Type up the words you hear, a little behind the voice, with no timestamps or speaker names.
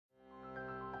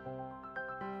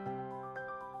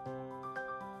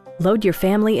Load your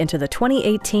family into the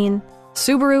 2018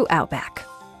 Subaru Outback.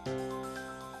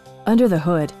 Under the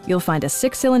hood, you'll find a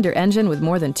 6-cylinder engine with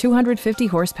more than 250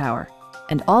 horsepower,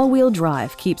 and all-wheel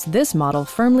drive keeps this model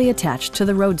firmly attached to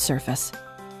the road surface.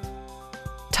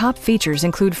 Top features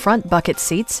include front bucket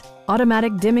seats,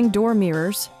 automatic dimming door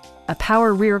mirrors, a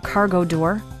power rear cargo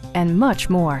door, and much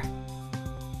more.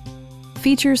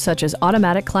 Features such as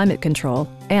automatic climate control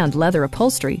and leather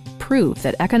upholstery prove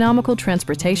that economical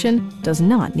transportation does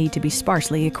not need to be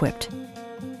sparsely equipped.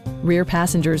 Rear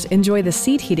passengers enjoy the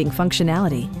seat heating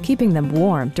functionality, keeping them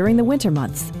warm during the winter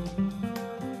months.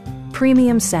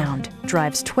 Premium sound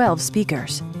drives 12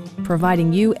 speakers,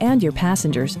 providing you and your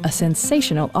passengers a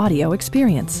sensational audio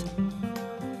experience.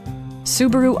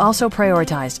 Subaru also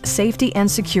prioritized safety and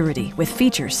security with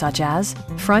features such as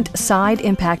front side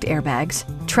impact airbags,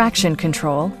 traction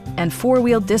control, and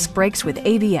 4-wheel disc brakes with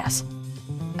ABS.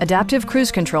 Adaptive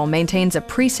Cruise Control maintains a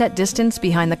preset distance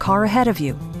behind the car ahead of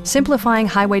you, simplifying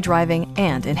highway driving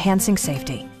and enhancing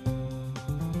safety.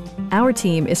 Our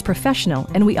team is professional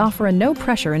and we offer a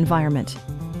no-pressure environment.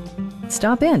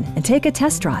 Stop in and take a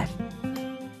test drive.